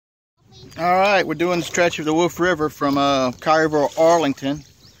All right, we're doing the stretch of the Wolf River from Collierville, Arlington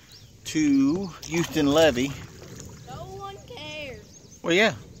to Houston Levee. No one cares. Well,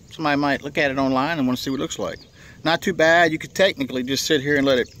 yeah, somebody might look at it online and want to see what it looks like. Not too bad. You could technically just sit here and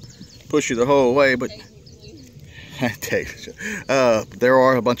let it push you the whole way, but there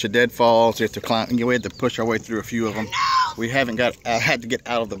are a bunch of deadfalls. You have to climb. We had to push our way through a few of them. We haven't got. I had to get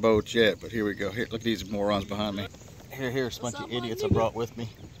out of the boat yet, but here we go. Here, look at these morons behind me. Here's a bunch of idiots I brought with me.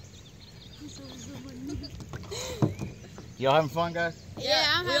 Y'all having fun, guys?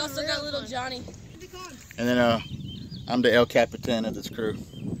 Yeah, we also got little Johnny. And then I'm the El Capitan of this crew.